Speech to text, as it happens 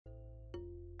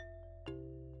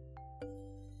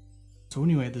So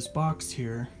anyway, this box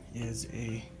here is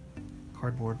a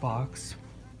cardboard box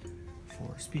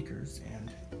for speakers and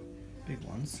big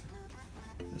ones.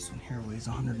 This one here weighs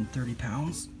 130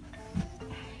 pounds.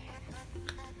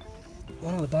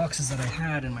 One of the boxes that I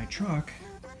had in my truck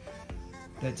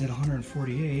that did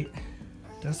 148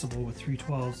 decibel with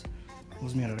 312s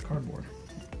was made out of cardboard.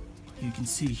 You can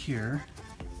see here,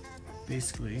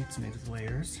 basically it's made of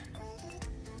layers,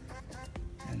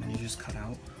 and then you just cut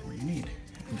out where you need.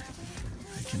 And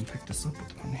I can pick this up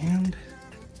with one hand.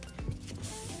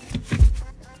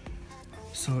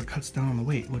 So it cuts down on the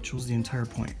weight, which was the entire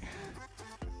point.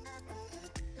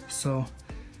 So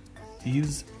you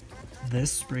use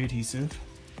this spray adhesive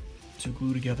to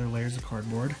glue together layers of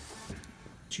cardboard,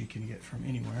 which you can get from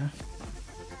anywhere.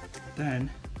 Then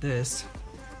this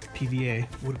PVA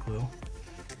wood glue,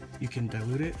 you can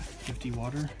dilute it, 50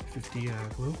 water, 50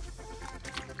 glue,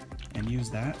 and use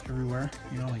that everywhere,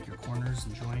 you know, like your corners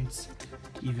and joints,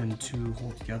 even to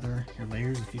hold together your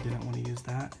layers if you didn't want to use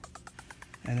that.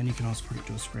 And then you can also put it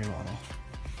to a spray bottle.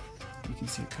 You can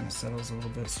see it kind of settles a little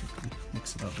bit, so you can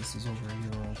mix it up. This is over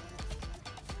a year old.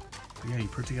 But yeah, you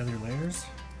put together your layers,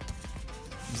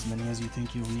 as many as you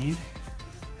think you'll need.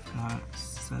 Got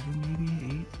 7,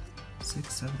 maybe 8,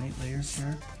 6, 7, 8 layers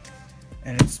here.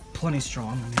 And it's plenty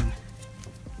strong. I mean,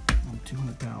 I'm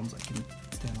 200 pounds, I can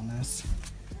stand on this.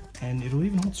 And it'll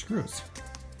even hold screws.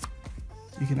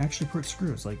 You can actually put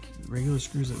screws, like regular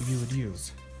screws that you would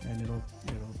use, and it'll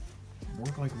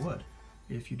work like wood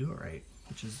if you do it right,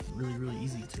 which is really, really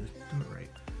easy to do it right.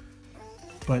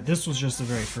 But this was just the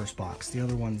very first box. The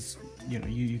other ones, you know,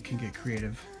 you can get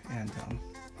creative and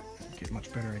get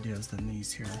much better ideas than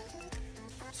these here.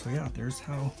 So yeah, there's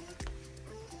how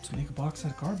to make a box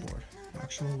out of cardboard.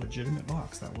 Actual legitimate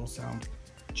box that will sound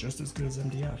just as good as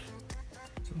MDF.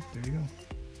 So there you go.